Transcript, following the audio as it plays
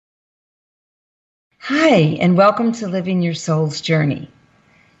Hi, and welcome to Living Your Soul's Journey.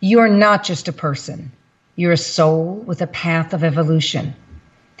 You are not just a person. You're a soul with a path of evolution.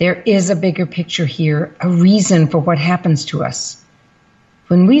 There is a bigger picture here, a reason for what happens to us.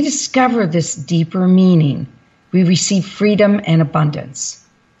 When we discover this deeper meaning, we receive freedom and abundance.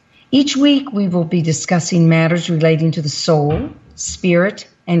 Each week, we will be discussing matters relating to the soul, spirit,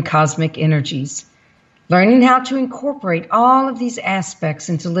 and cosmic energies. Learning how to incorporate all of these aspects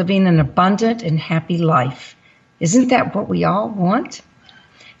into living an abundant and happy life. Isn't that what we all want?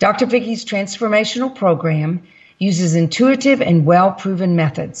 Dr. Vicki's transformational program uses intuitive and well-proven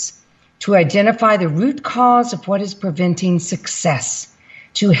methods to identify the root cause of what is preventing success,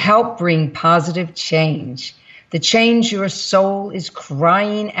 to help bring positive change, the change your soul is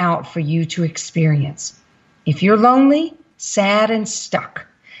crying out for you to experience. If you're lonely, sad, and stuck,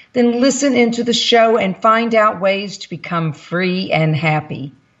 then listen into the show and find out ways to become free and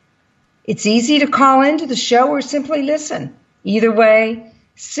happy. It's easy to call into the show or simply listen. Either way,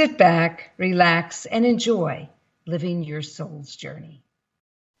 sit back, relax, and enjoy living your soul's journey.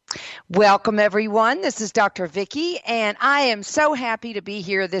 Welcome, everyone. This is Dr. Vicki, and I am so happy to be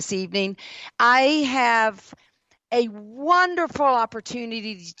here this evening. I have a wonderful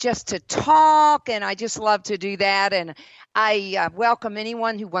opportunity just to talk, and I just love to do that. And I welcome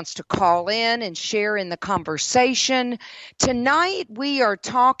anyone who wants to call in and share in the conversation. Tonight, we are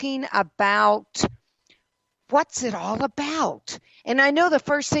talking about what's it all about? And I know the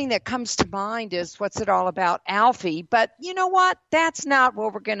first thing that comes to mind is what's it all about, Alfie? But you know what? That's not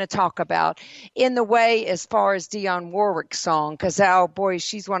what we're going to talk about in the way as far as Dionne Warwick's song, because, oh boy,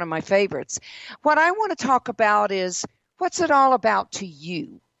 she's one of my favorites. What I want to talk about is what's it all about to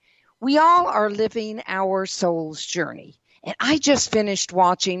you? We all are living our soul's journey. And I just finished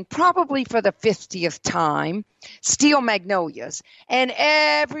watching, probably for the 50th time, Steel Magnolias. And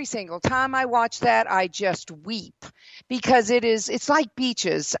every single time I watch that, I just weep because it's like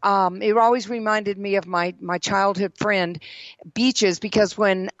Beaches. It always reminded me of my childhood friend, Beaches, because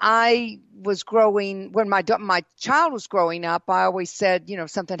when my child was growing up, I always said, if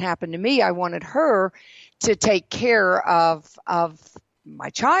something happened to me, I wanted her to take care of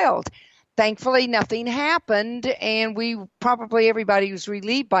my child. Thankfully, nothing happened, and everybody was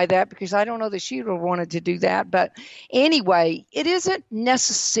relieved by that because I don't know that she would have wanted to do that. But anyway, it isn't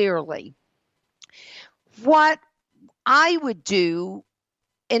necessarily what I would do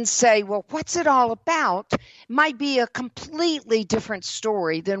and say, well, what's it all about? Might be a completely different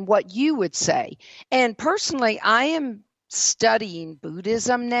story than what you would say. And personally, I am studying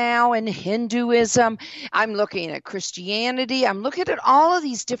Buddhism now and Hinduism. I'm looking at Christianity. I'm looking at all of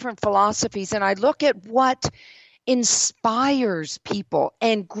these different philosophies, and I look at what inspires people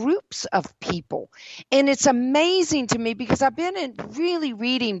and groups of people. And it's amazing to me because I've been really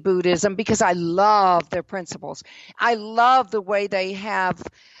reading Buddhism because I love their principles. I love the way they have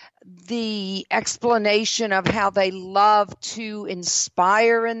the explanation of how they love to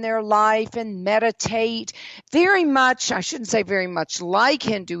inspire in their life and meditate. Very much, I shouldn't say very much like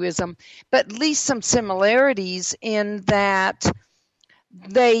Hinduism, but at least some similarities in that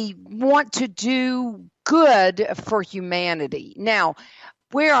they want to do good for humanity. Now,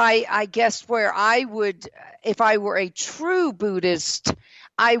 where I would, if I were a true Buddhist,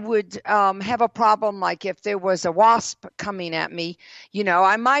 I would have a problem like if there was a wasp coming at me,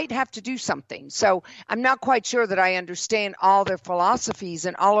 I might have to do something. So I'm not quite sure that I understand all their philosophies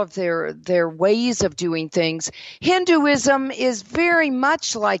and all of their ways of doing things. Hinduism is very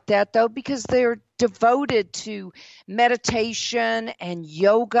much like that, though, because they're devoted to meditation and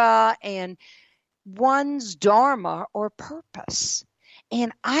yoga and one's dharma or purpose.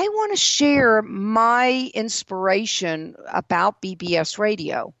 And I want to share my inspiration about BBS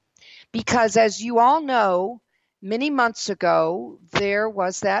Radio because, as you all know, many months ago, there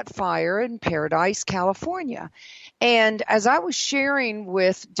was that fire in Paradise, California. And as I was sharing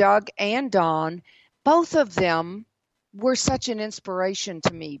with Doug and Don, both of them were such an inspiration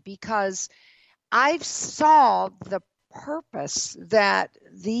to me because I saw the purpose that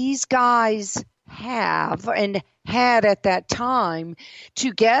these guys have and had at that time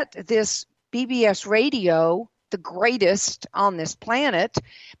to get this BBS radio, the greatest on this planet,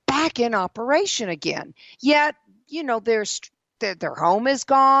 back in operation again. Yet, their home is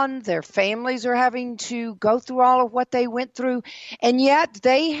gone, their families are having to go through all of what they went through, and yet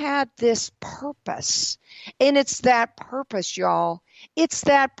they had this purpose. And it's that purpose, y'all. It's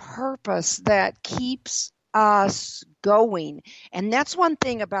that purpose that keeps us going. And that's one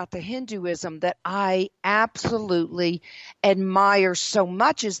thing about the Hinduism that I absolutely admire so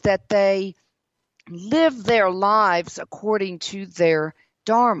much is that they live their lives according to their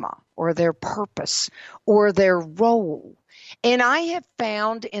dharma or their purpose or their role. And I have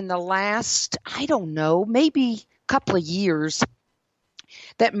found in the last, I don't know, maybe a couple of years,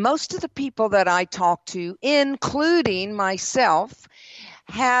 that most of the people that I talk to, including myself,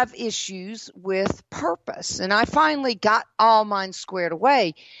 have issues with purpose. And I finally got all mine squared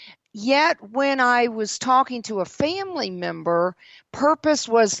away. Yet when I was talking to a family member, purpose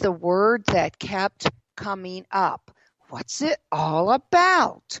was the word that kept coming up. What's it all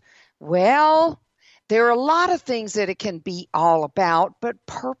about? Well, there are a lot of things that it can be all about, but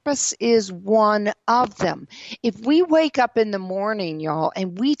purpose is one of them. If we wake up in the morning, y'all,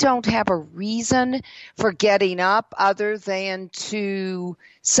 and we don't have a reason for getting up other than to,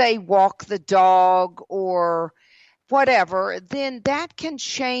 say, walk the dog or whatever, then that can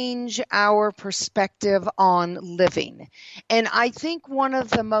change our perspective on living. And I think one of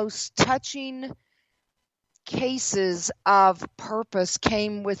the most touching cases of purpose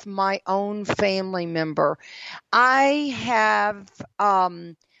came with my own family member. I have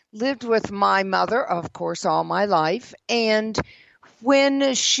lived with my mother, of course, all my life. And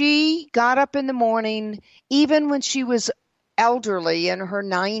when she got up in the morning, even when she was elderly in her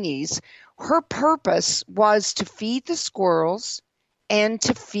 90s, her purpose was to feed the squirrels and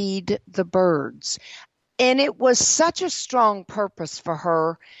to feed the birds. And it was such a strong purpose for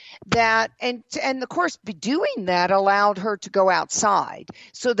her that, and of course, doing that allowed her to go outside,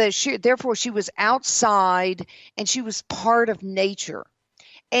 so that therefore she was outside and she was part of nature.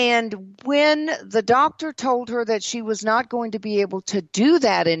 And when the doctor told her that she was not going to be able to do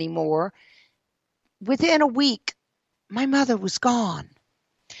that anymore, within a week, my mother was gone.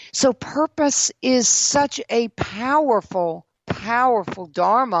 So purpose is such a powerful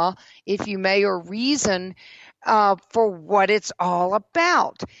dharma, if you may, or reason for what it's all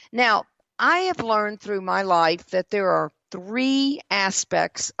about. Now, I have learned through my life that there are 3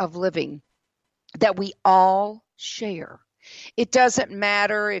 aspects of living that we all share. It doesn't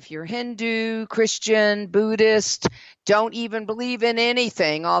matter if you're Hindu, Christian, Buddhist, don't even believe in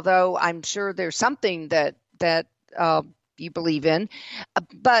anything, although I'm sure there's something that you believe in.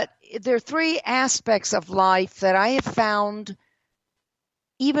 But there are 3 aspects of life that I have found,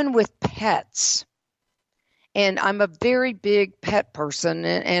 even with pets. And I'm a very big pet person,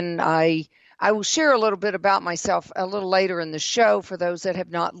 and I will share a little bit about myself a little later in the show for those that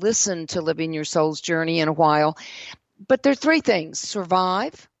have not listened to Living Your Soul's Journey in a while. But there are 3 things.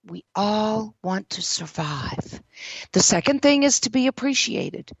 Survive. We all want to survive. The second thing is to be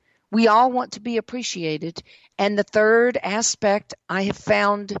appreciated. We all want to be appreciated. And the third aspect I have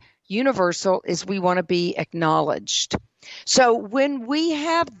found universal is we want to be acknowledged. So when we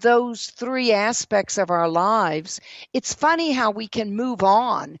have those 3 aspects of our lives, it's funny how we can move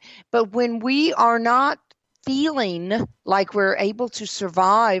on. But when we are not feeling like we're able to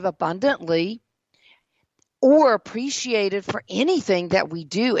survive abundantly or appreciated for anything that we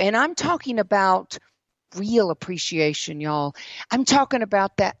do, and I'm talking about real appreciation, y'all. I'm talking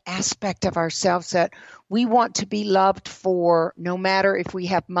about that aspect of ourselves that we want to be loved for, no matter if we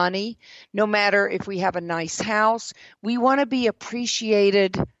have money, no matter if we have a nice house. We want to be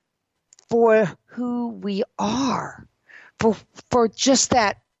appreciated for who we are, for just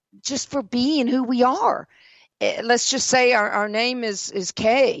that, just for being who we are. Let's just say our name is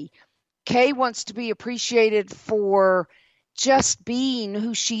Kay. Kay wants to be appreciated for just being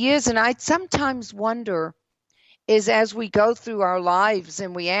who she is. And I sometimes wonder is as we go through our lives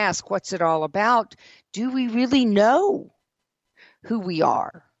and we ask, what's it all about? Do we really know who we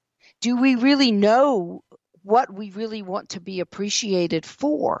are? Do we really know what we really want to be appreciated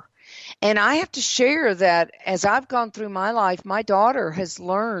for? And I have to share that as I've gone through my life, my daughter has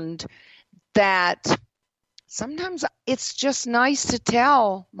learned that sometimes it's just nice to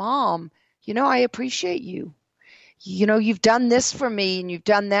tell Mom, I appreciate you. You've done this for me and you've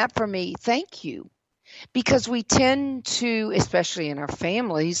done that for me. Thank you. Because we tend to, especially in our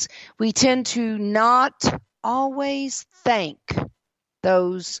families, we tend to not always thank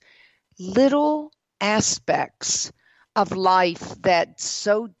those little aspects of life that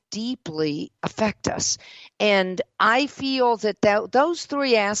so deeply affect us. And I feel that those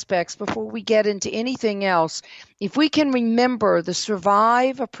 3 aspects, before we get into anything else, if we can remember the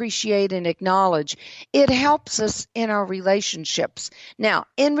survive, appreciate, and acknowledge, it helps us in our relationships. Now,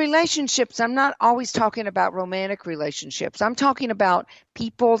 in relationships, I'm not always talking about romantic relationships. I'm talking about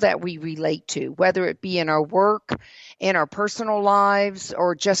people that we relate to, whether it be in our work, in our personal lives,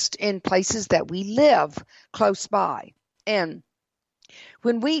 or just in places that we live close by. And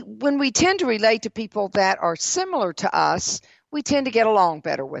when we tend to relate to people that are similar to us, we tend to get along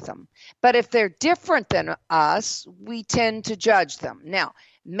better with them. But if they're different than us, we tend to judge them. Now,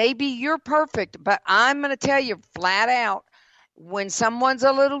 Maybe you're perfect, but I'm going to tell you flat out, when someone's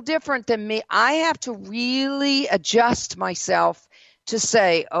a little different than me, I have to really adjust myself to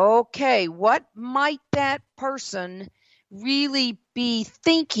say, okay, what might that person really be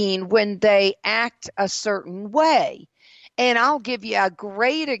thinking when they act a certain way? And I'll give you a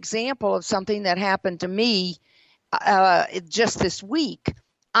great example of something that happened to me just this week.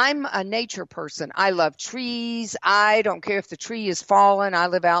 I'm a nature person. I love trees. I don't care if the tree is fallen. I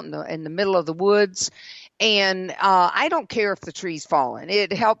live out in the middle of the woods, and I don't care if the tree's fallen.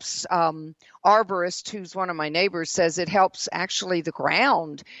 It helps. Arborist, who's one of my neighbors, says it helps actually the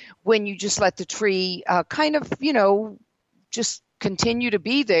ground when you just let the tree kind of, just continue to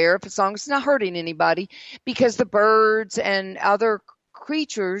be there, as long as it's not hurting anybody, because the birds and other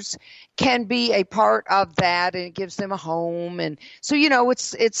creatures can be a part of that, and it gives them a home. And so,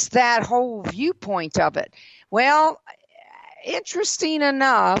 it's that whole viewpoint of it. Well, interesting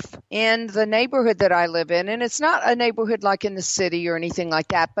enough, in the neighborhood that I live in, and it's not a neighborhood like in the city or anything like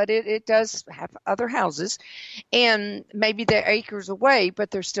that, but it does have other houses, and maybe they're acres away,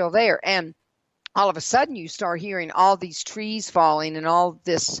 but they're still there. And all of a sudden you start hearing all these trees falling and all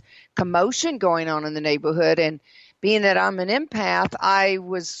this commotion going on in the neighborhood. And being that I'm an empath, I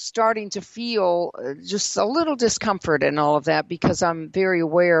was starting to feel just a little discomfort in all of that, because I'm very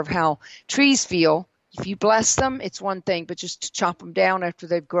aware of how trees feel. If you bless them, it's one thing, but just to chop them down after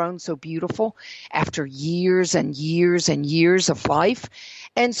they've grown so beautiful, after years and years and years of life.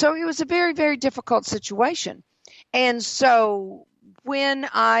 And so it was a very, very difficult situation. And so when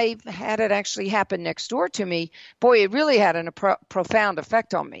I had it actually happen next door to me, boy, it really had a profound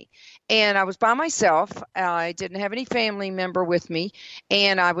effect on me. And I was by myself. I didn't have any family member with me.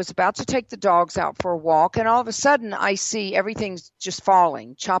 And I was about to take the dogs out for a walk. And all of a sudden, I see everything's just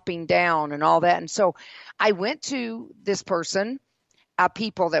falling, chopping down and all that. And so I went to this person,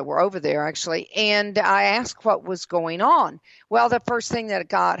 people that were over there actually, and I asked what was going on. Well, the first thing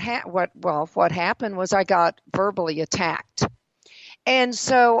that what happened was I got verbally attacked. And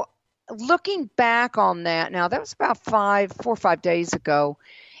so looking back on that now, that was about 4 or 5 days ago,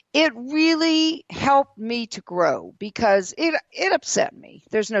 it really helped me to grow, because it upset me.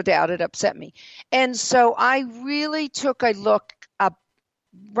 There's no doubt it upset me. And so I really took a look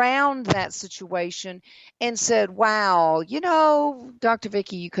around that situation and said, wow, Dr.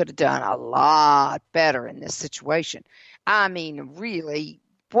 Vicki, you could have done a lot better in this situation. I mean, really,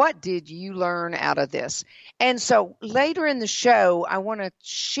 what did you learn out of this? And so later in the show, I want to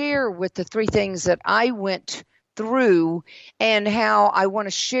share with the 3 things that I went through and how I want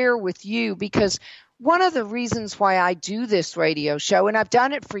to share with you, because one of the reasons why I do this radio show, and I've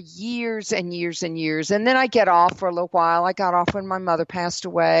done it for years and years and years, and then I get off for a little while. I got off when my mother passed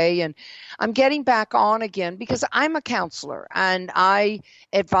away, and I'm getting back on again because I'm a counselor, and I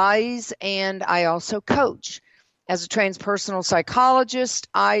advise, and I also coach. As a transpersonal psychologist,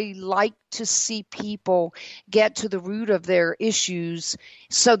 I like to see people get to the root of their issues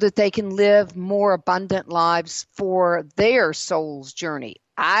so that they can live more abundant lives for their soul's journey.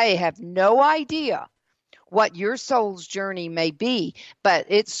 I have no idea what your soul's journey may be, but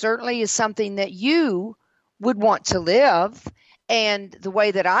it certainly is something that you would want to live. And the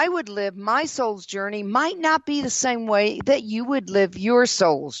way that I would live my soul's journey might not be the same way that you would live your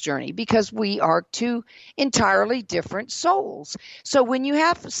soul's journey, because we are 2 entirely different souls. So when you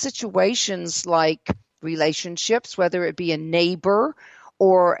have situations like relationships, whether it be a neighbor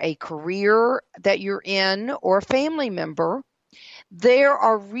or a career that you're in or a family member, there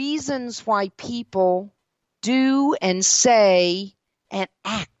are reasons why people do and say and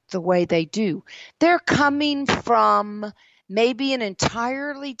act the way they do. They're coming from maybe an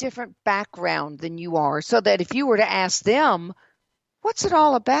entirely different background than you are, so that if you were to ask them, what's it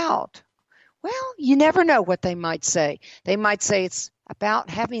all about? Well, you never know what they might say. They might say it's about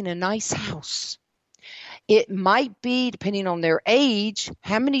having a nice house. It might be, depending on their age,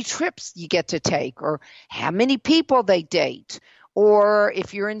 how many trips you get to take, or how many people they date. Or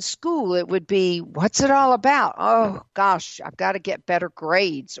if you're in school, it would be, what's it all about? Oh, gosh, I've got to get better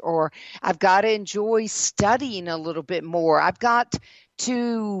grades, or I've got to enjoy studying a little bit more. I've got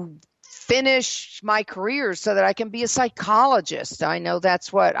to finish my career so that I can be a psychologist. I know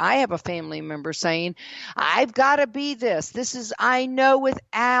that's what I have a family member saying. I've got to be this. I know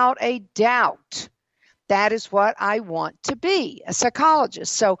without a doubt, that is what I want to be, a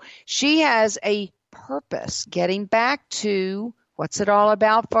psychologist. So she has a purpose, getting back to what's it all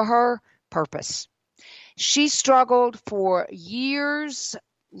about for her? Purpose. She struggled for years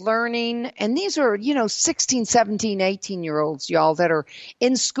learning, and these are, 16, 17, 18-year-olds, y'all, that are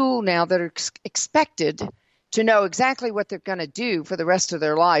in school now, that are expected to know exactly what they're going to do for the rest of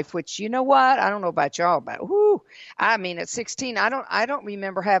their life, which, you know what? I don't know about y'all, but whoo, I mean, at 16, I don't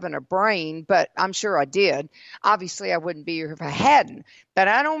remember having a brain, but I'm sure I did. Obviously, I wouldn't be here if I hadn't, but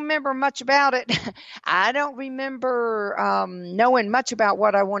I don't remember much about it. I don't remember knowing much about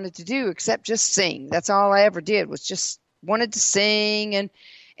what I wanted to do except just sing. That's all I ever did, was just wanted to sing.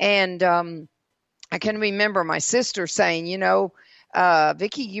 And I can remember my sister saying,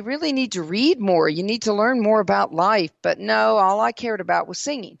 Vicki, you really need to read more. You need to learn more about life. But no, all I cared about was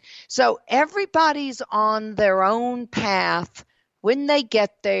singing. So everybody's on their own path when they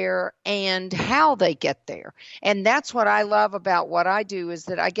get there and how they get there. And that's what I love about what I do, is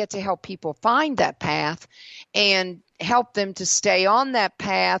that I get to help people find that path and help them to stay on that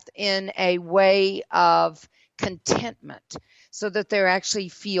path in a way of contentment, so that they actually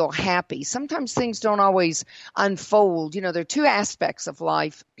feel happy. Sometimes things don't always unfold. There are two aspects of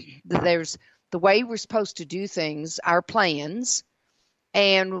life. There's the way we're supposed to do things, our plans,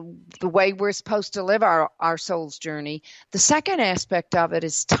 and the way we're supposed to live our soul's journey. The second aspect of it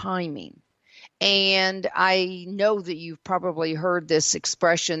is timing. And I know that you've probably heard this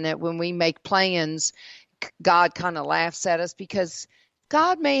expression that when we make plans, God kind of laughs at us because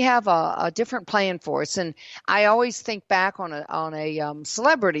God may have a different plan for us. And I always think back on a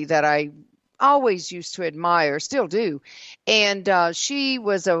celebrity that I always used to admire, still do. And she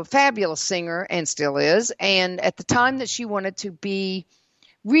was a fabulous singer and still is. And at the time that she wanted to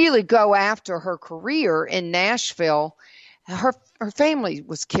really go after her career in Nashville, her family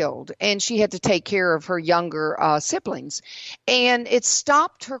was killed, and she had to take care of her younger siblings. And it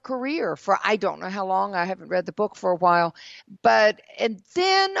stopped her career for I don't know how long. I haven't read the book for a while. And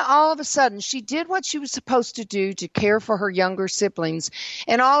then all of a sudden, she did what she was supposed to do to care for her younger siblings.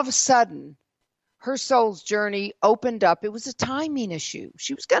 And all of a sudden, her soul's journey opened up. It was a timing issue.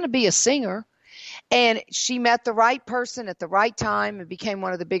 She was going to be a singer. And she met the right person at the right time and became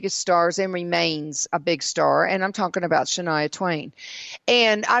one of the biggest stars and remains a big star. And I'm talking about Shania Twain.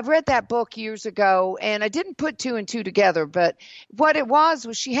 And I've read that book years ago, and I didn't put two and two together. But what it was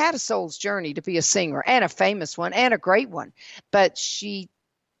she had a soul's journey to be a singer, and a famous one and a great one. But she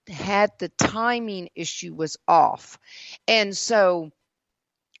had the timing issue was off. And so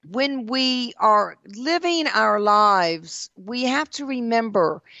when we are living our lives, we have to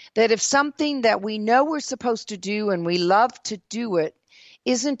remember that if something that we know we're supposed to do and we love to do it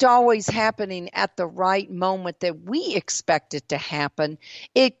isn't always happening at the right moment that we expect it to happen,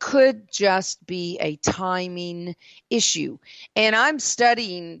 it could just be a timing issue. And I'm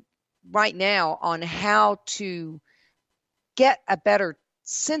studying right now on how to get a better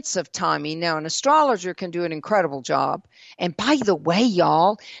sense of timing. Now, an astrologer can do an incredible job. And by the way,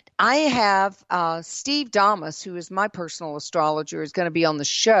 y'all, I have Steve Damas, who is my personal astrologer, is going to be on the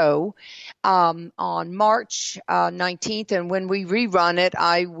show on March 19th. And when we rerun it,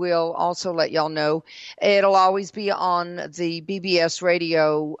 I will also let y'all know. It'll always be on the BBS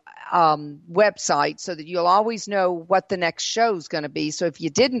radio website, so that you'll always know what the next show is going to be. So if you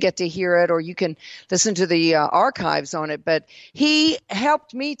didn't get to hear it, or you can listen to the archives on it. But he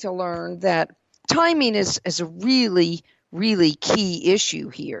helped me to learn that timing is a really, really key issue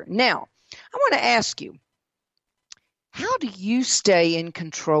here. Now, I want to ask you, how do you stay in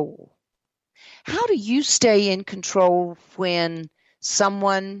control? How do you stay in control when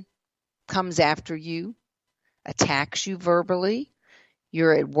someone comes after you, attacks you verbally?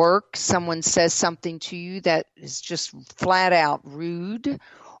 You're at work, someone says something to you that is just flat out rude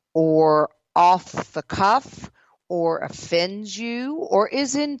or off the cuff or offends you or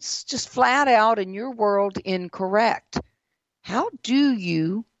isn't just flat out in your world incorrect. How do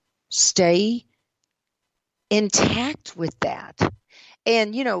you stay intact with that?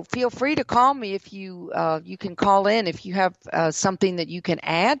 And, feel free to call me if you can call in if you have something that you can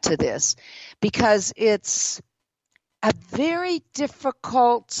add to this, because it's a very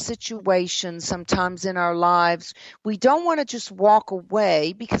difficult situation sometimes in our lives. We don't want to just walk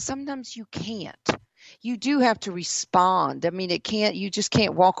away, because sometimes you can't. You do have to respond. I mean, you just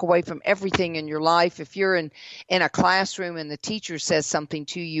can't walk away from everything in your life. If you're in a classroom and the teacher says something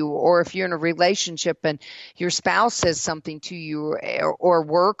to you, or if you're in a relationship and your spouse says something to you, or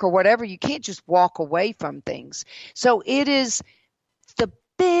work or whatever, you can't just walk away from things. So it is the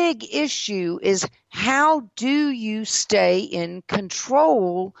big issue is, how do you stay in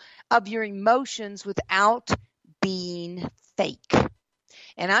control of your emotions without being fake?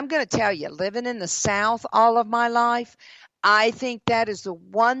 And I'm going to tell you, living in the South all of my life, I think that is the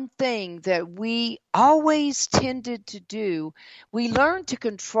one thing that we always tended to do. We learned to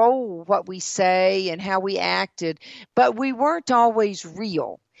control what we say and how we acted, but we weren't always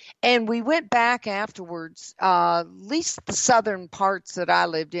real. And we went back afterwards, at least the southern parts that I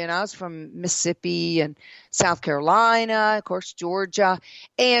lived in. I was from Mississippi and South Carolina, of course, Georgia.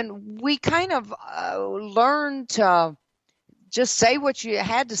 And we kind of learned to just say what you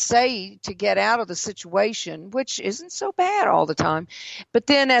had to say to get out of the situation, which isn't so bad all the time. But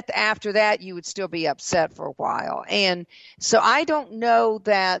then after that, you would still be upset for a while. And so I don't know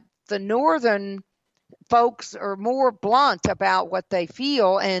that the northern folks are more blunt about what they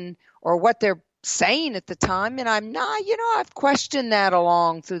feel and or what they're saying at the time. And I'm not, I've questioned that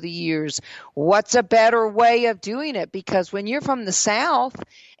along through the years. What's a better way of doing it? Because when you're from the South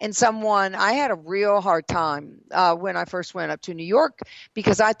and I had a real hard time when I first went up to New York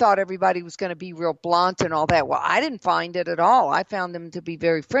because I thought everybody was going to be real blunt and all that. Well, I didn't find it at all. I found them to be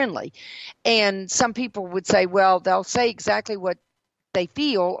very friendly. And some people would say, well, they'll say exactly what they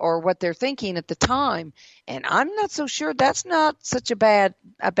feel or what they're thinking at the time. And I'm not so sure that's not such a bad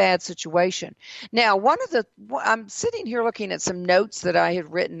situation. Now, I'm sitting here looking at some notes that I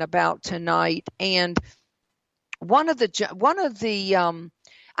had written about tonight. And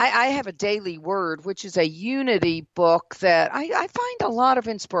I have a daily word, which is a unity book that I find a lot of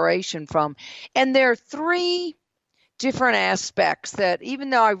inspiration from. And there are 3 different aspects that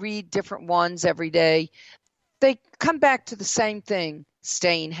even though I read different ones every day, they come back to the same thing: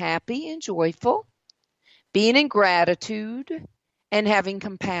 staying happy and joyful, being in gratitude, and having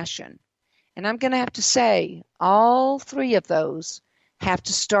compassion. And I'm going to have to say all 3 of those have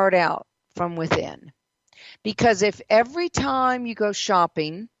to start out from within. Because if every time you go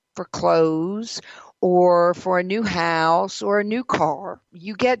shopping for clothes or for a new house or a new car,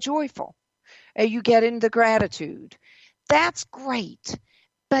 you get joyful, and you get into gratitude, that's great.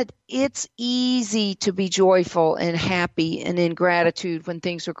 But it's easy to be joyful and happy and in gratitude when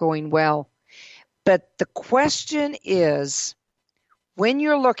things are going well. But the question is, when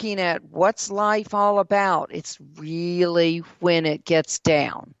you're looking at what's life all about, it's really when it gets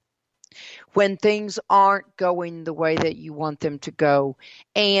down, when things aren't going the way that you want them to go,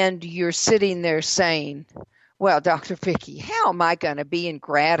 and you're sitting there saying, well, Dr. Vicki, how am I going to be in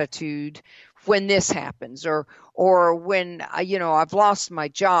gratitude when this happens, or when I've lost my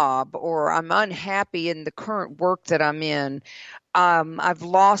job, or I'm unhappy in the current work that I'm in, I've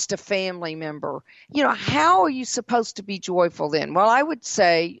lost a family member. How are you supposed to be joyful then? Well, I would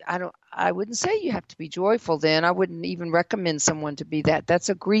say I wouldn't say you have to be joyful then. I wouldn't even recommend someone to be that. That's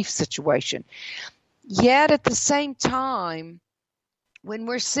a grief situation. Yet at the same time, when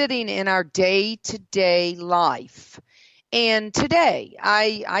we're sitting in our day-to-day life, and today,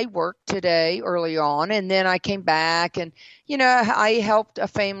 I worked today early on, and then I came back and, I helped a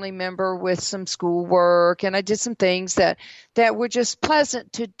family member with some schoolwork, and I did some things that were just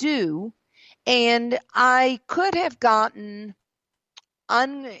pleasant to do. And I could have gotten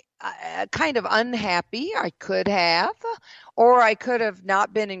kind of unhappy. I could have, or I could have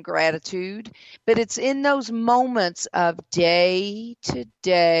not been in gratitude. But it's in those moments of day-to-day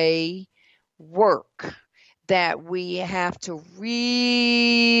work that we have to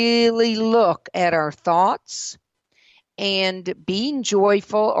really look at our thoughts and being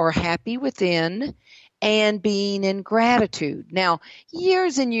joyful or happy within and being in gratitude. Now,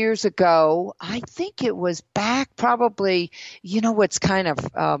 years and years ago, I think it was back probably, what's kind of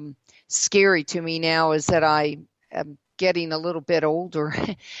scary to me now is that I am getting a little bit older,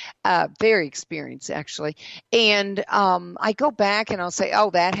 very experienced actually. And I go back and I'll say, oh,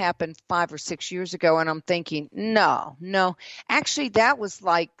 that happened 5 or 6 years ago. And I'm thinking, no, actually that was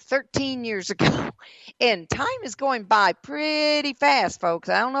like 13 years ago. And time is going by pretty fast, folks.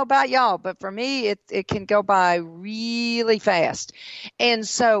 I don't know about y'all, but for me, it can go by really fast. And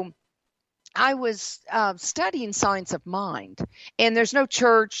so I was studying science of mind, and there's no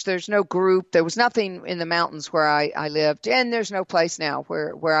church, there's no group, there was nothing in the mountains where I lived, and there's no place now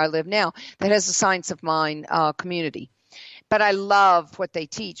where I live now that has a science of mind community. But I love what they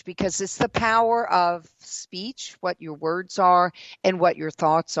teach because it's the power of speech, what your words are and what your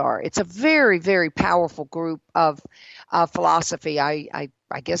thoughts are. It's a very, very powerful group of philosophy. I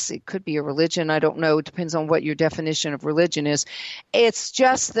guess it could be a religion. I don't know. It depends on what your definition of religion is. It's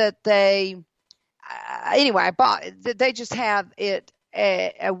just that they just have it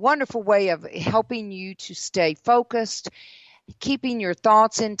a wonderful way of helping you to stay focused, keeping your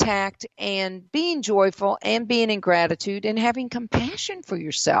thoughts intact, and being joyful and being in gratitude and having compassion for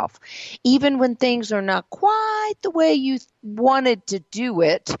yourself. Even when things are not quite the way you wanted to do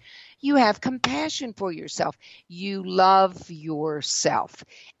it, you have compassion for yourself. You love yourself.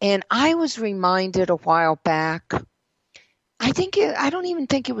 And I was reminded a while back, I don't even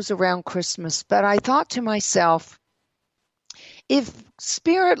think it was around Christmas, but I thought to myself, If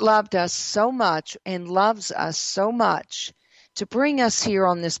Spirit loved us so much and loves us so much to bring us here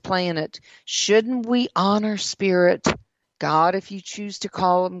on this planet, shouldn't we honor Spirit? God, if you choose to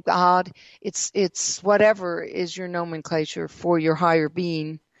call him God, it's whatever is your nomenclature for your higher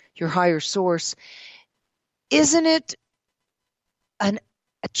being, your higher source. Isn't it a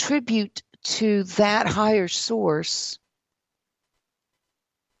tribute to that higher source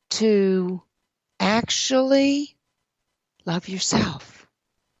to actually love yourself?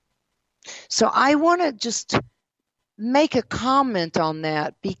 So I want to just make a comment on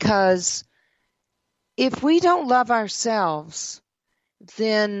that, because if we don't love ourselves,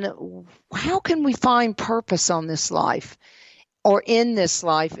 then how can we find purpose on this life or in this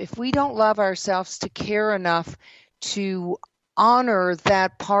life if we don't love ourselves to care enough to honor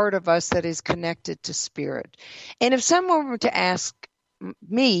that part of us that is connected to Spirit? And if someone were to ask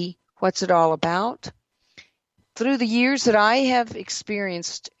me, what's it all about? Through the years that I have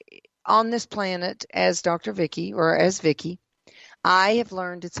experienced on this planet as Dr. Vicki, or as Vicki, I have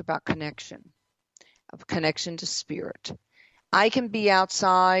learned it's about connection to Spirit. I can be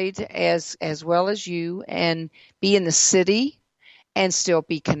outside as well as you and be in the city and still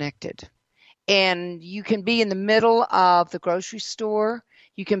be connected. And you can be in the middle of the grocery store.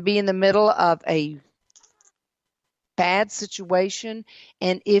 You can be in the middle of a bad situation.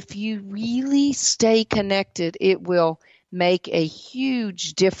 And if you really stay connected, it will make a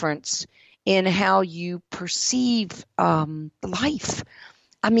huge difference in how you perceive life.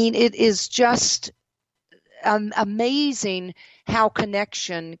 I mean, it is just amazing how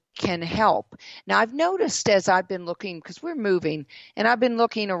connection can help. Now, I've noticed as I've been looking, because we're moving, and I've been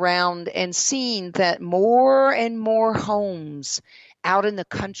looking around and seeing that more and more homes out in the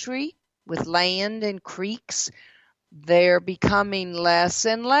country with land and creeks, they're becoming less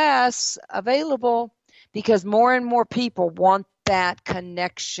and less available because more and more people want that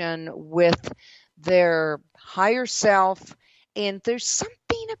connection with their higher self. And there's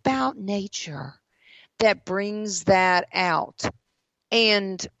something about nature that brings that out.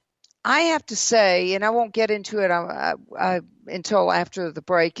 And I have to say, and I won't get into it until after the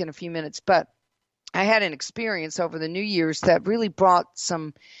break in a few minutes, but I had an experience over the New Year's that really brought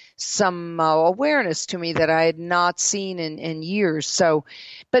some awareness to me that I had not seen in years. So,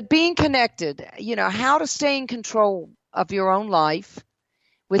 but being connected, how to stay in control of your own life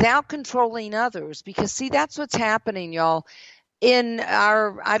without controlling others, because see, that's what's happening, y'all.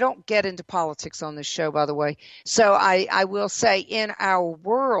 I don't get into politics on this show, by the way. So I will say in our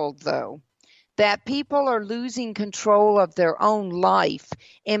world, though, that people are losing control of their own life.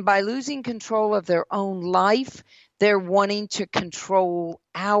 And by losing control of their own life, they're wanting to control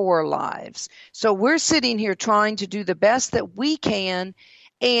our lives. So we're sitting here trying to do the best that we can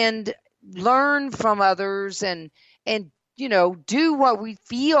and learn from others and do what we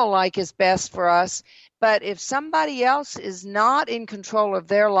feel like is best for us. But if somebody else is not in control of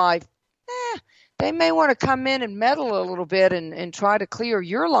their life, they may want to come in and meddle a little bit and try to clear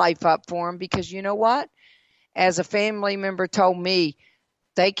your life up for them, because you know what? As a family member told me,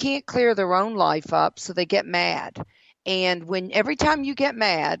 they can't clear their own life up, so they get mad. And every time you get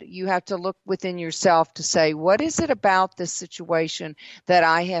mad, you have to look within yourself to say, what is it about this situation that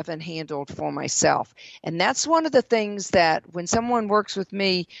I haven't handled for myself? And that's one of the things that when someone works with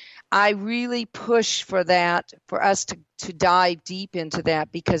me, I really push for that, for us to dive deep into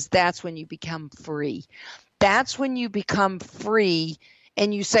that, because that's when you become free. That's when you become free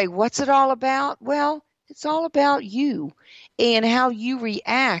and you say, what's it all about? Well, it's all about you and how you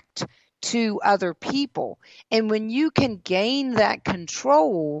react to other people. And when you can gain that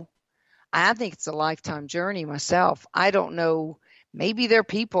control, I think it's a lifetime journey myself. I don't know. Maybe there are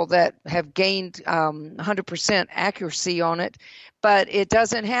people that have gained 100% accuracy on it, but it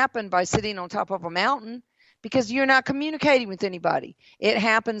doesn't happen by sitting on top of a mountain, because you're not communicating with anybody. It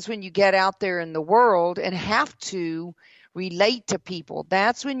happens when you get out there in the world and have to relate to people.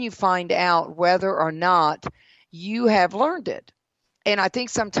 That's when you find out whether or not you have learned it. And I think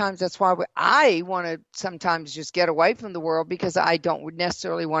sometimes that's why I want to sometimes just get away from the world, because I don't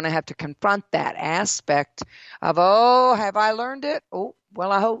necessarily want to have to confront that aspect of, have I learned it? Oh,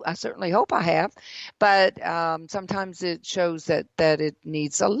 well, I certainly hope I have. But sometimes it shows that it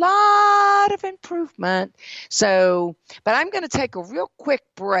needs a lot of improvement. So, but I'm going to take a real quick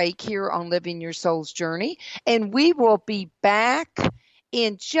break here on Living Your Soul's Journey, and we will be back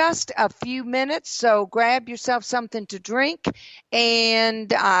in just a few minutes. So grab yourself something to drink,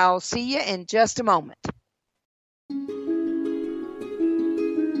 and I'll see you in just a moment.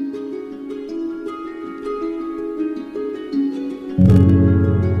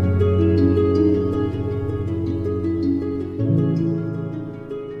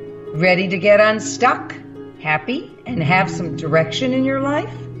 Ready to get unstuck, happy, and have some direction in your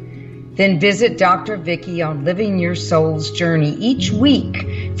life? Then visit Dr. Vicki on Living Your Soul's Journey each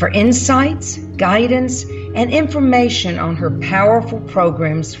week for insights, guidance, and information on her powerful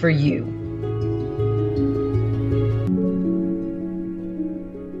programs for you.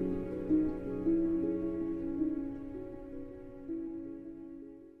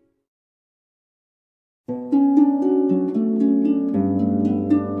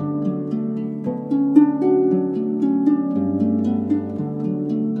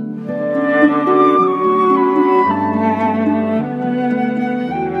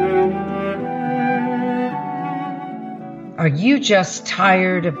 Are you just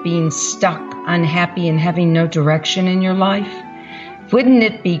tired of being stuck, unhappy, and having no direction in your life? Wouldn't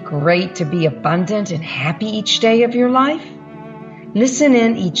it be great to be abundant and happy each day of your life? Listen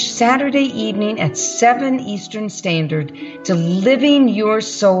in each Saturday evening at 7 Eastern Standard to Living Your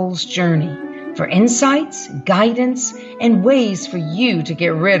Soul's Journey for insights, guidance, and ways for you to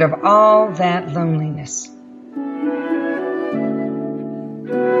get rid of all that loneliness.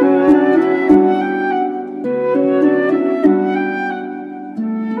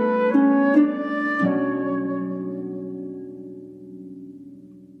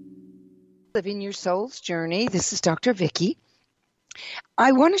 Living Your Soul's Journey. This is Dr. Vicki.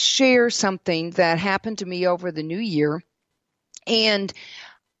 I want to share something that happened to me over the new year. And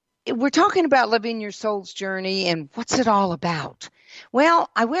we're talking about living your soul's journey and what's it all about? Well,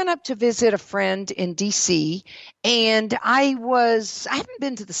 I went up to visit a friend in DC, and I haven't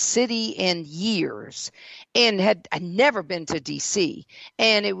been to the city in years and I'd never been to DC.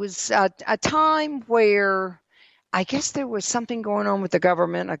 And it was a time where I guess there was something going on with the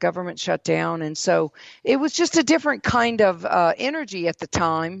government, a government shutdown. And so it was just a different kind of energy at the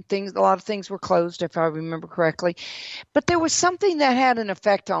time. A lot of things were closed, if I remember correctly. But there was something that had an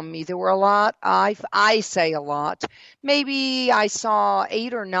effect on me. There were a lot, I say a lot. Maybe I saw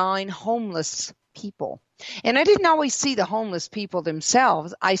 8 or 9 homeless people. And I didn't always see the homeless people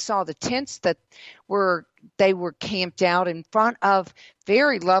themselves. I saw the tents that were camped out in front of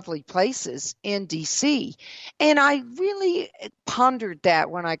very lovely places in DC. And I really pondered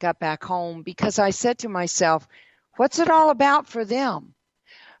that when I got back home, because I said to myself, what's it all about for them?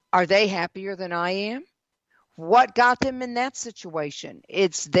 Are they happier than I am? What got them in that situation?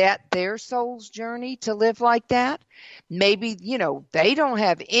 It's that their soul's journey to live like that. Maybe, they don't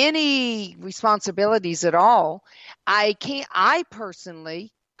have any responsibilities at all. I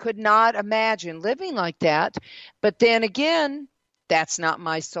personally could not imagine living like that. But then again, that's not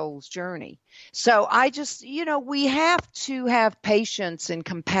my soul's journey. So I just, we have to have patience and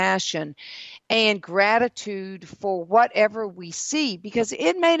compassion and gratitude for whatever we see, because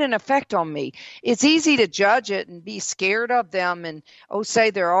it made an effect on me. It's easy to judge it and be scared of them and, say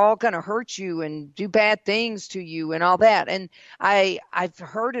they're all going to hurt you and do bad things to you and all that. And I've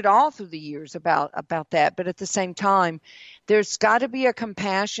heard it all through the years about that. But at the same time, there's got to be a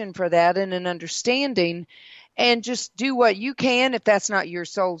compassion for that and an understanding, and just do what you can, if that's not your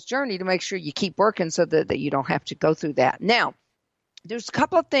soul's journey, to make sure you keep working so that you don't have to go through that. Now, there's a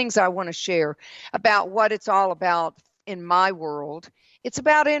couple of things I want to share about what it's all about in my world. It's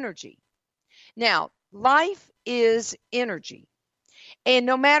about energy. Now, life is energy. And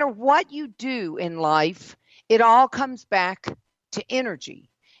no matter what you do in life, it all comes back to energy.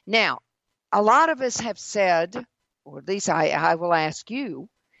 Now, a lot of us have said, or at least I will ask you,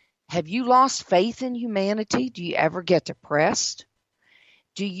 have you lost faith in humanity? Do you ever get depressed?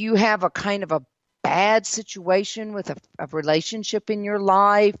 Do you have a kind of a bad situation with a relationship in your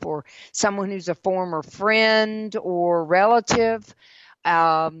life, or someone who's a former friend or relative?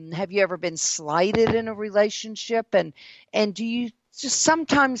 Have you ever been slighted in a relationship? And do you just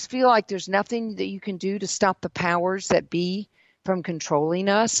sometimes feel like there's nothing that you can do to stop the powers that be from controlling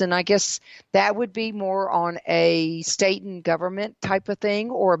us? And I guess that would be more on a state and government type of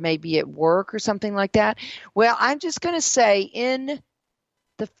thing, or maybe at work or something like that. Well, I'm just going to say, in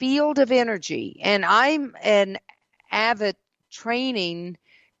the field of energy, and I'm an avid training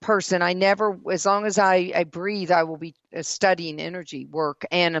person. As long as I breathe, I will be studying energy work.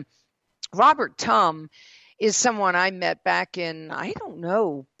 And Robert Tum is someone I met back in, I don't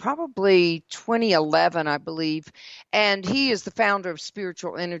know, probably 2011, I believe. And he is the founder of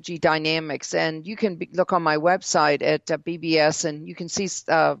Spiritual Energy Dynamics. And you can look on my website at BBS, and you can see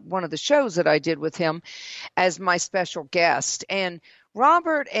one of the shows that I did with him as my special guest. And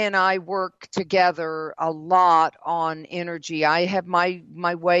Robert and I work together a lot on energy. I have my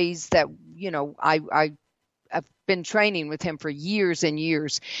ways that, I've been training with him for years and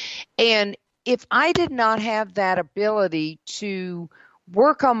years. And if I did not have that ability to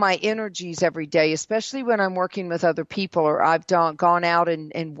work on my energies every day, especially when I'm working with other people, or I've gone out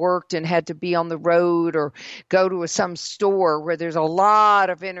and worked and had to be on the road or go to some store where there's a lot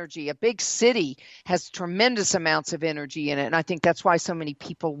of energy. A big city has tremendous amounts of energy in it. And I think that's why so many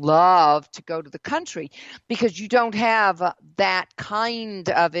people love to go to the country, because you don't have that kind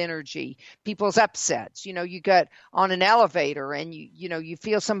of energy. People's upsets, you get on an elevator and you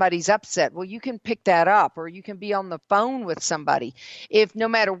feel somebody's upset. Well, you can pick that up, or you can be on the phone with somebody. If no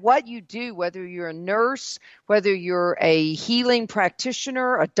matter what you do, whether you're a nurse, whether you're a healing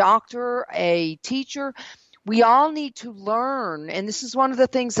practitioner, a doctor, a teacher, we all need to learn. And this is one of the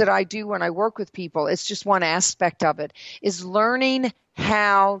things that I do when I work with people. It's just one aspect of it, is learning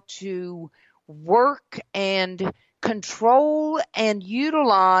how to work and control and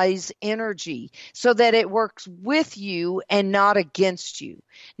utilize energy so that it works with you and not against you.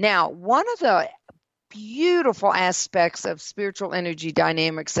 Now, one of the beautiful aspects of spiritual energy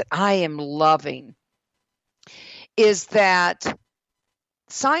dynamics that I am loving is that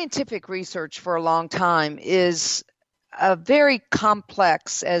scientific research for a long time is a very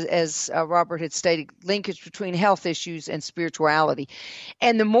complex, as Robert had stated, linkage between health issues and spirituality.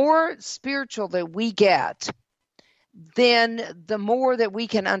 And the more spiritual that we get, then the more that we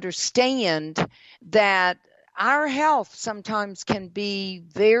can understand that our health sometimes can be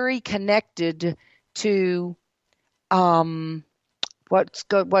very connected to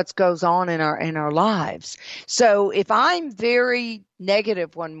what goes on in our lives. So if I'm very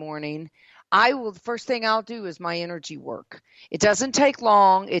negative one morning, the first thing I'll do is my energy work. It doesn't take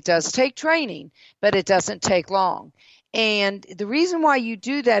long. It does take training, but it doesn't take long. And the reason why you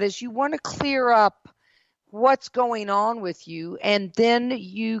do that is you want to clear up what's going on with you, and then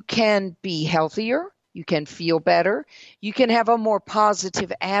you can be healthier. You can feel better. You can have a more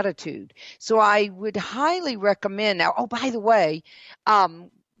positive attitude. So I would highly recommend now. Oh, by the way,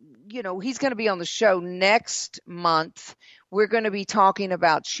 he's going to be on the show next month. We're going to be talking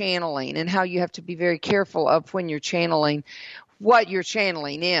about channeling and how you have to be very careful of when you're channeling, what you're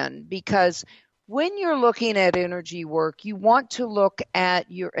channeling in, because when you're looking at energy work, you want to look at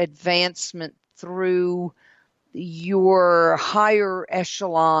your advancement through your higher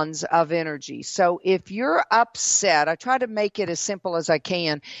echelons of energy. So if you're upset, I try to make it as simple as I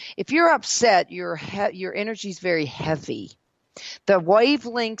can. If you're upset, your energy is very heavy. The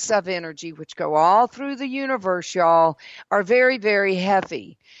wavelengths of energy, which go all through the universe, y'all, are very, very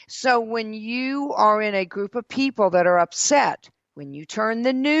heavy. So when you are in a group of people that are upset, when you turn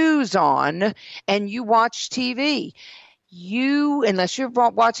the news on and you watch TV, unless you're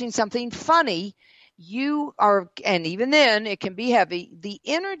watching something funny, and even then it can be heavy. The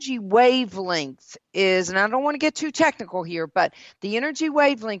energy wavelength is, and I don't want to get too technical here, but the energy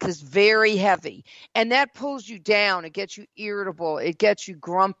wavelength is very heavy, and that pulls you down. It gets you irritable. It gets you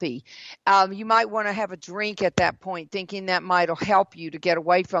grumpy. You might want to have a drink at that point, thinking that might help you to get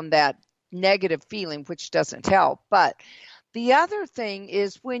away from that negative feeling, which doesn't help. But the other thing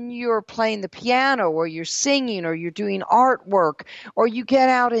is when you're playing the piano, or you're singing, or you're doing artwork, or you get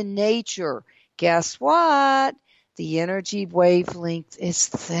out in nature, guess what? The energy wavelength is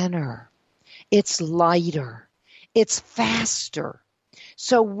thinner. It's lighter. It's faster.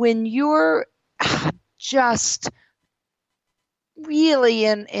 So when you're just really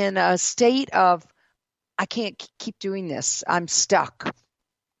in a state of, I can't keep doing this, I'm stuck,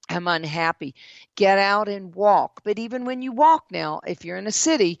 I'm unhappy, get out and walk. But even when you walk now, if you're in a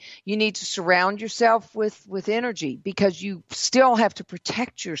city, you need to surround yourself with energy, because you still have to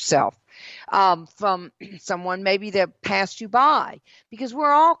protect yourself from someone maybe that passed you by, because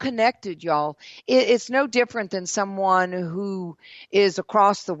we're all connected, y'all. It's no different than someone who is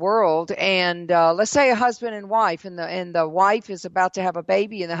across the world, and let's say a husband and wife, and the wife is about to have a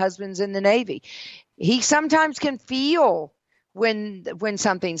baby and the husband's in the Navy. He sometimes can feel when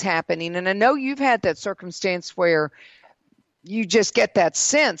something's happening. And I know you've had that circumstance where you just get that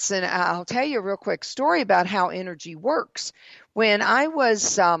sense. And I'll tell you a real quick story about how energy works. When I was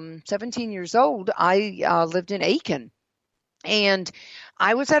 17 years old, I lived in Aiken. And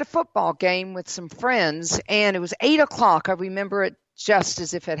I was at a football game with some friends, and it was 8 o'clock. I remember it just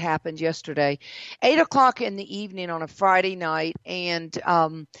as if it happened yesterday. 8 o'clock in the evening on a Friday night, and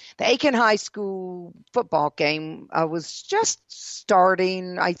the Aiken High School football game was just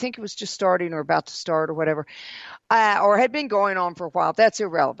starting. I think it was just starting or about to start or whatever, or had been going on for a while. That's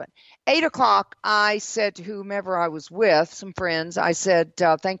irrelevant. 8 o'clock, I said to whomever I was with, some friends, I said,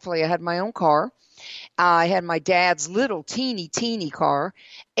 thankfully I had my own car. I had my dad's little teeny car,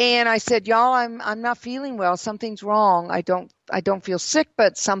 and I said, y'all, I'm not feeling well. Something's wrong. I don't feel sick,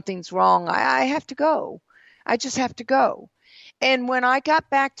 but something's wrong. I have to go. I just have to go. And when I got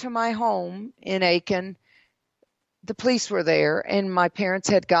back to my home in Aiken, the police were there, and my parents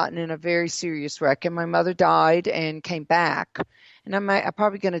had gotten in a very serious wreck, and my mother died and came back. And I'm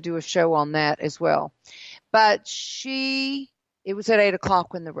probably going to do a show on that as well. But it was at 8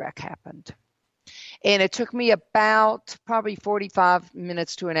 o'clock when the wreck happened. And it took me about probably 45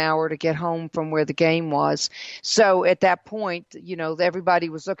 minutes to an hour to get home from where the game was. So at that point, everybody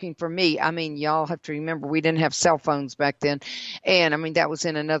was looking for me. I mean, y'all have to remember, we didn't have cell phones back then. And I mean, that was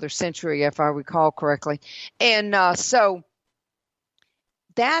in another century, if I recall correctly. And so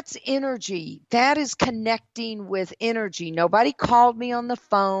that's energy. That is connecting with energy. Nobody called me on the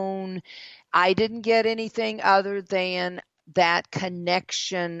phone. I didn't get anything other than that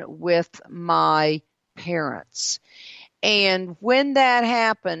connection with my parents. And when that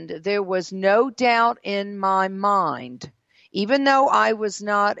happened, there was no doubt in my mind, even though I was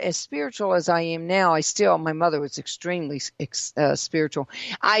not as spiritual as I am now, my mother was extremely spiritual.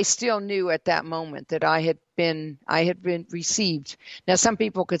 I still knew at that moment that I had been received. Now, some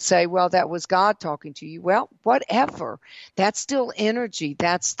people could say, well, that was God talking to you. Well, whatever. That's still energy.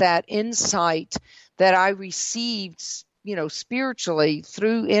 That's that insight that I received, spiritually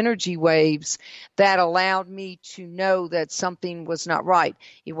through energy waves that allowed me to know that something was not right.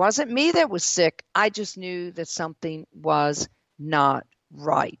 It wasn't me that was sick. I just knew that something was not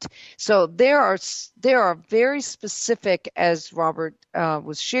right. So there are very specific, as Robert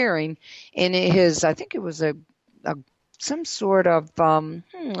was sharing in his, I think it was some sort of,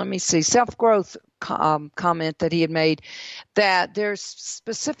 self-growth comment that he had made, that there's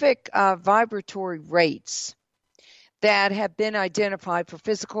specific vibratory rates that have been identified for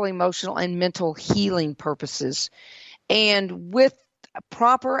physical, emotional, and mental healing purposes. And with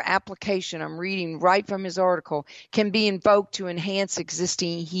proper application, I'm reading right from his article, can be invoked to enhance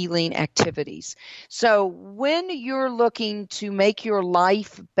existing healing activities. So when you're looking to make your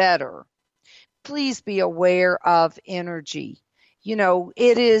life better, please be aware of energy.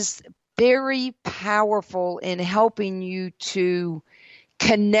 It is very powerful in helping you to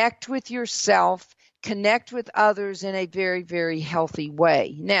connect with yourself, connect with others in a very, very healthy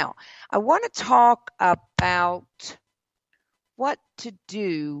way. Now, I want to talk about what to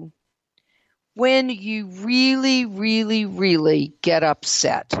do when you really, really, really get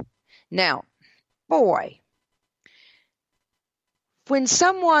upset. Now, boy, when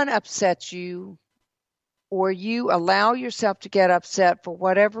someone upsets you or you allow yourself to get upset for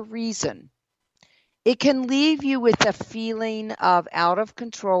whatever reason, it can leave you with a feeling of out of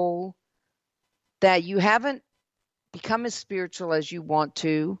control, that you haven't become as spiritual as you want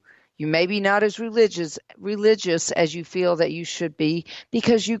to. You may be not as religious as you feel that you should be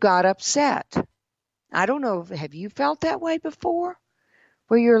because you got upset. I don't know, have you felt that way before?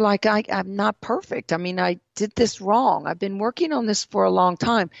 Where you're like, I'm not perfect. I mean, I did this wrong. I've been working on this for a long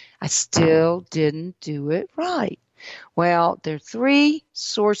time. I still didn't do it right. Well, there are 3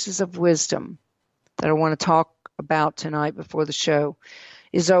 sources of wisdom that I want to talk about tonight before the show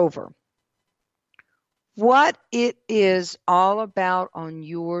is over. What it is all about on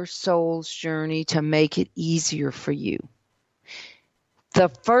your soul's journey to make it easier for you. The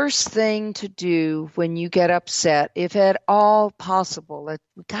first thing to do when you get upset, if at all possible,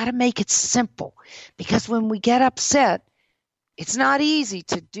 we got to make it simple, because when we get upset, it's not easy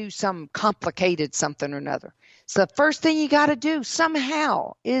to do some complicated something or another. So the first thing you got to do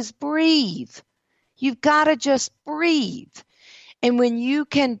somehow is breathe. You've got to just breathe. And when you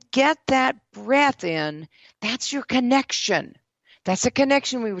can get that breath in, that's your connection. That's the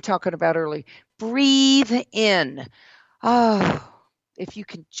connection we were talking about earlier. Breathe in. Oh, if you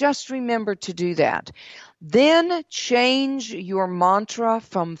can just remember to do that. Then change your mantra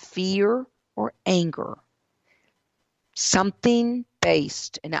from fear or anger. Something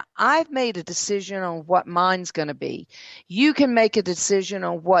based. And now I've made a decision on what mine's going to be. You can make a decision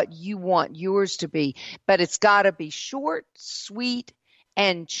on what you want yours to be, but it's got to be short, sweet,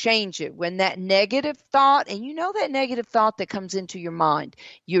 and change it. When that negative thought, and you know that negative thought that comes into your mind,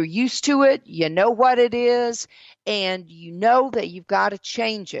 you're used to it, you know what it is, and you know that you've got to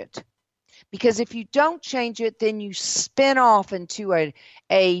change it. Because if you don't change it, then you spin off into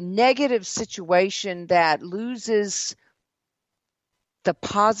a negative situation that loses the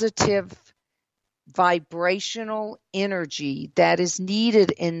positive vibrational energy that is needed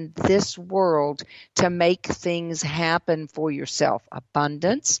in this world to make things happen for yourself.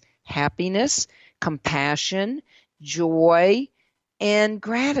 Abundance, happiness, compassion, joy, and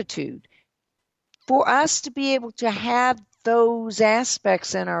gratitude. For us to be able to have those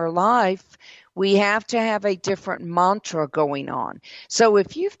aspects in our life, we have to have a different mantra going on. So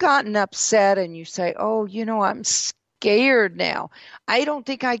if you've gotten upset and you say, oh, I'm scared now. I don't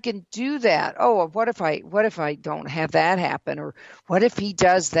think I can do that. Oh, what if I don't have that happen? Or what if he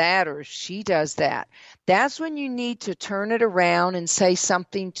does that or she does that? That's when you need to turn it around and say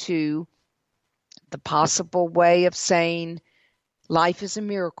something to the possible way of saying, life is a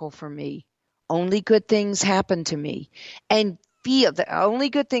miracle for me. Only good things happen to me. And feel that only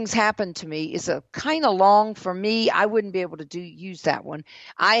good things happen to me is a kind of long for me. I wouldn't be able to use that one.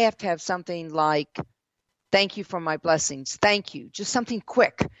 I have to have something like, thank you for my blessings. Thank you. Just something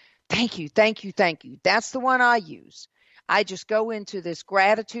quick. Thank you. Thank you. Thank you. That's the one I use. I just go into this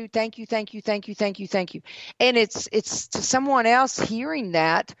gratitude. Thank you. Thank you. Thank you. Thank you. Thank you. And it's to someone else hearing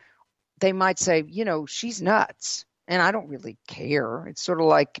that, they might say, she's nuts. And I don't really care. It's sort of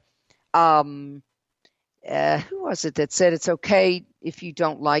like, who was it that said, it's okay if you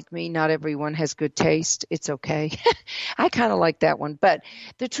don't like me? Not everyone has good taste. It's okay. I kind of like that one. But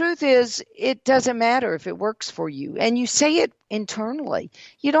the truth is, it doesn't matter if it works for you. And you say it internally.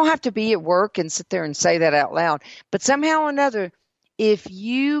 You don't have to be at work and sit there and say that out loud. But somehow or another, if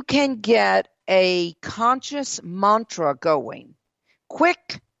you can get a conscious mantra going,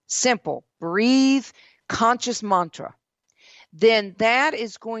 quick, simple, breathe, conscious mantra, then that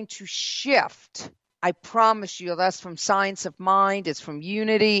is going to shift. I promise you, that's from Science of Mind. It's from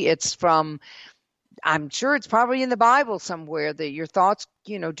Unity. It's from, I'm sure it's probably in the Bible somewhere that your thoughts,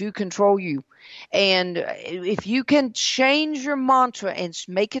 do control you. And if you can change your mantra and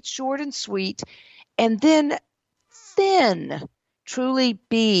make it short and sweet, and then truly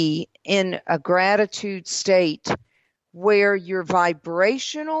be in a gratitude state where your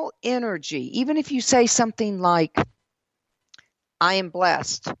vibrational energy, even if you say something like, I am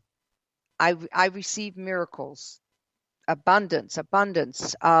blessed, I receive miracles, abundance,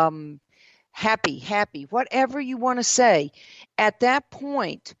 happy, whatever you want to say. At that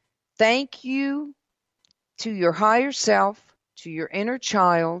point, thank you to your higher self, to your inner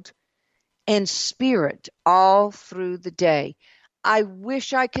child, and spirit all through the day. I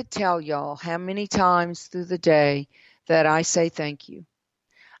wish I could tell y'all how many times through the day that I say thank you.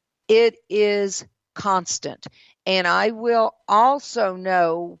 It is constant. And I will also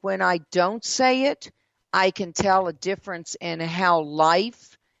know when I don't say it, I can tell a difference in how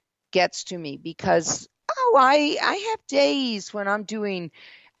life gets to me, because, I have days when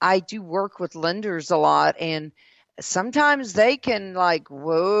I do work with lenders a lot, and sometimes they can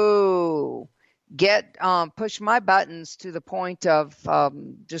get, push my buttons to the point of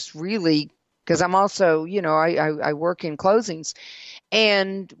just really, because I'm also, I work in closings.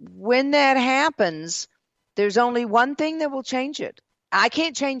 And when that happens, there's only one thing that will change it. I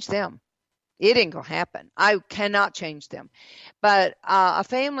can't change them. It ain't going to happen. I cannot change them. But a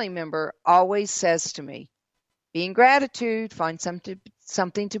family member always says to me, be in gratitude, find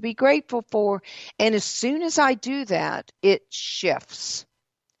something to be grateful for. And as soon as I do that, it shifts.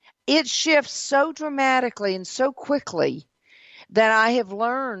 It shifts so dramatically and so quickly that I have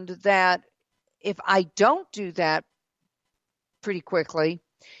learned that if I don't do that pretty quickly,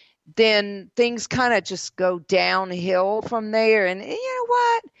 then things kind of just go downhill from there. And you know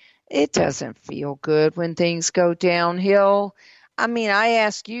what? It doesn't feel good when things go downhill. I mean, I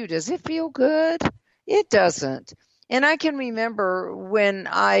ask you, does it feel good? It doesn't. And I can remember when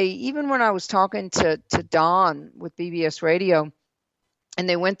I was talking to Don with BBS Radio, and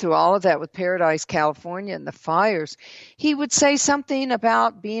they went through all of that with Paradise, California, and the fires, he would say something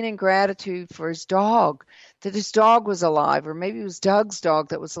about being in gratitude for his dog, that his dog was alive, or maybe it was Doug's dog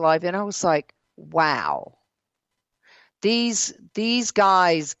that was alive. And I was like, wow, these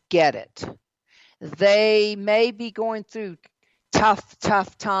guys get it. They may be going through tough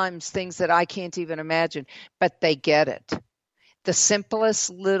times, things that I can't even imagine, but they get it. The simplest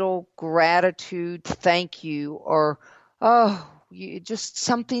little gratitude, thank you, or, just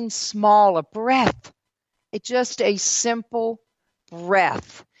something small, a breath. It's just a simple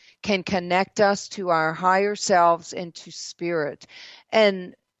breath can connect us to our higher selves and to spirit.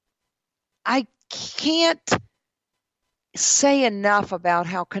 And I can't say enough about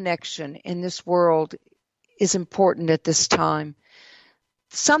how connection in this world is important at this time.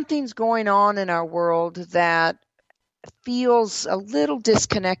 Something's going on in our world that feels a little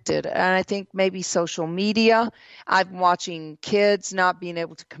disconnected. And I think maybe social media. I'm watching kids not being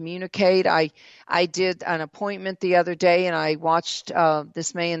able to communicate. I did an appointment the other day, and I watched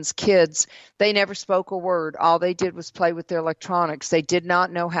this man's kids. They never spoke a word. All they did was play with their electronics. They did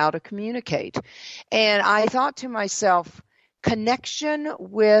not know how to communicate. And I thought to myself, connection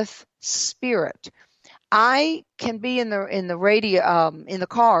with spirit. I can be in the radio in the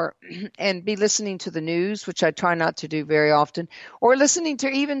car and be listening to the news, which I try not to do very often, or listening to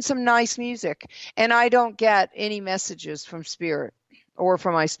even some nice music, and I don't get any messages from spirit or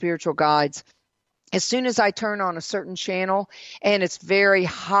from my spiritual guides. As soon as I turn on a certain channel and it's very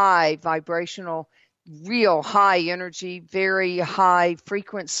high vibrational, real high energy, very high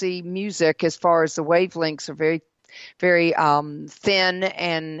frequency music, as far as the wavelengths are very, very thin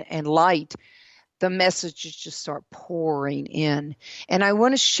and light, the messages just start pouring in. And I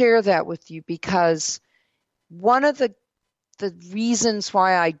want to share that with you because one of the reasons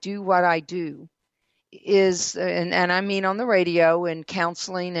why I do what I do is, and I mean on the radio and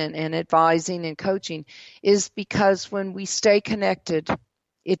counseling and advising and coaching, is because when we stay connected,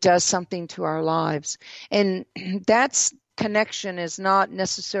 it does something to our lives. And that's connection is not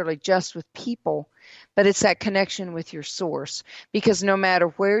necessarily just with people, but it's that connection with your source. Because no matter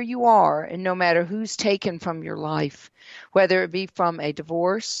where you are and no matter who's taken from your life, whether it be from a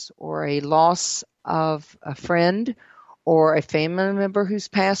divorce or a loss of a friend or a family member who's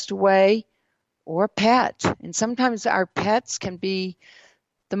passed away, or a pet. And sometimes our pets can be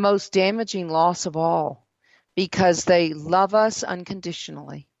the most damaging loss of all because they love us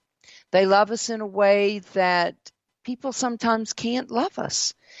unconditionally. They love us in a way that people sometimes can't love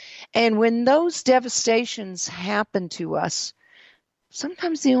us. And when those devastations happen to us,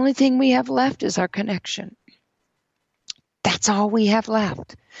 sometimes the only thing we have left is our connection. That's all we have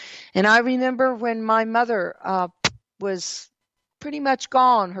left. And I remember when my mother was pretty much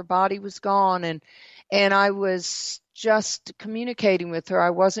gone. Her body was gone, and I was just communicating with her. I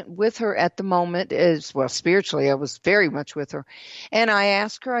wasn't with her at the moment, as well spiritually. I was very much with her. And I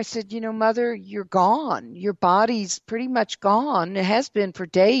asked her, I said, Mother, you're gone. Your body's pretty much gone. It has been for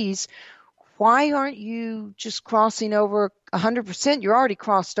days. Why aren't you just crossing over 100%? You're already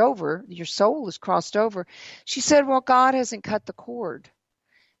crossed over. Your soul is crossed over. She said, well, God hasn't cut the cord,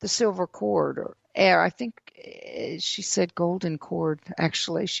 the silver cord, or I think she said golden cord,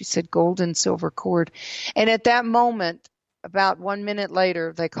 actually. She said golden silver cord. And at that moment, about 1 minute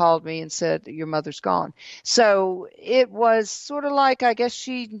later, they called me and said, your mother's gone. So it was sort of like, I guess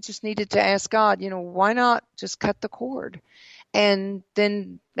she just needed to ask God, why not just cut the cord? And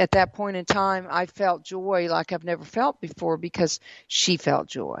then at that point in time, I felt joy like I've never felt before because she felt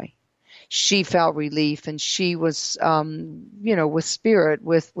joy. She felt relief, and she was, with spirit,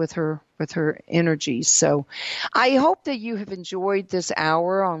 with her energies. So I hope that you have enjoyed this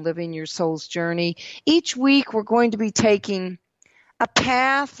hour on Living Your Soul's Journey. Each week, we're going to be taking a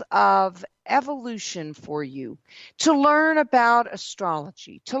path of evolution for you to learn about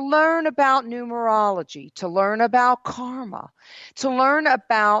astrology, to learn about numerology, to learn about karma, to learn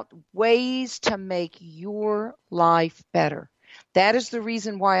about ways to make your life better. That is the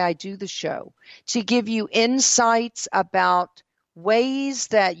reason why I do the show, to give you insights about ways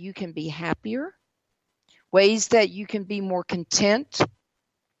that you can be happier, ways that you can be more content,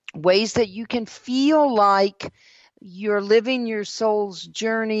 ways that you can feel like you're living your soul's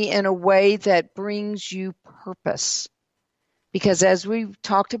journey in a way that brings you purpose. Because as we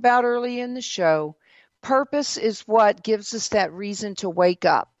talked about early in the show, purpose is what gives us that reason to wake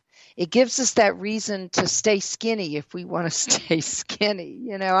up. It gives us that reason to stay skinny if we want to stay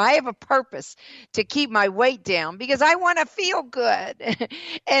skinny. I have a purpose to keep my weight down because I want to feel good.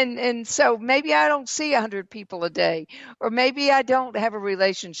 and so maybe I don't see 100 people a day, or maybe I don't have a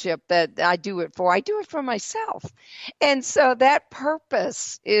relationship that I do it for. I do it for myself. And so that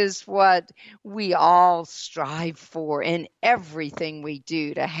purpose is what we all strive for in everything we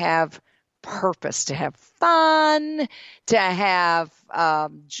do, to have purpose, to have fun, to have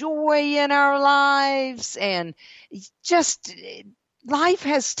joy in our lives, and just life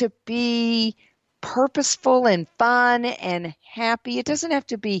has to be purposeful and fun and happy. It doesn't have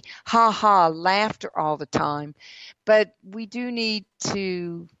to be laughter all the time, but we do need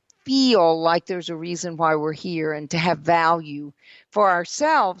to feel like there's a reason why we're here, and to have value for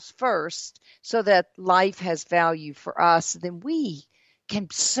ourselves first, so that life has value for us. Then we can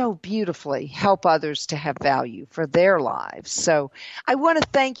so beautifully help others to have value for their lives. So I want to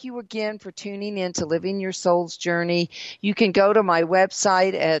thank you again for tuning in to Living Your Soul's Journey. You can go to my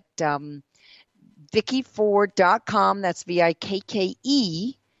website at VickieFord.com. That's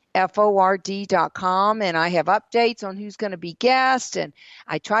VIKKEFORD.com. And I have updates on who's going to be guest. And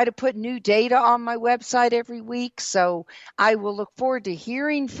I try to put new data on my website every week. So I will look forward to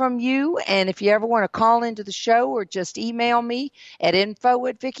hearing from you. And if you ever want to call into the show or just email me at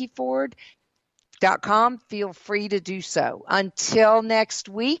info@VickieFord.com, feel free to do so. Until next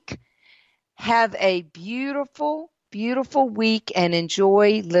week, have a beautiful, beautiful week and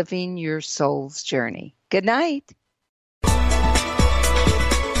enjoy living your soul's journey. Good night.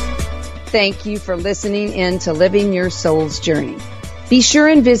 Thank you for listening in to Living Your Soul's Journey. Be sure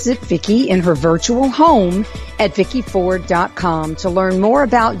and visit Vicki in her virtual home at VickiFord.com to learn more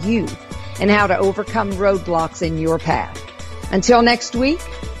about you and how to overcome roadblocks in your path. Until next week,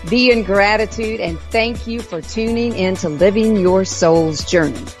 be in gratitude and thank you for tuning in to Living Your Soul's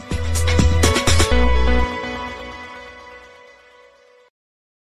Journey.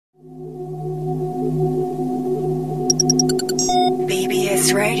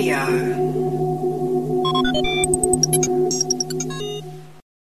 BBS Radio.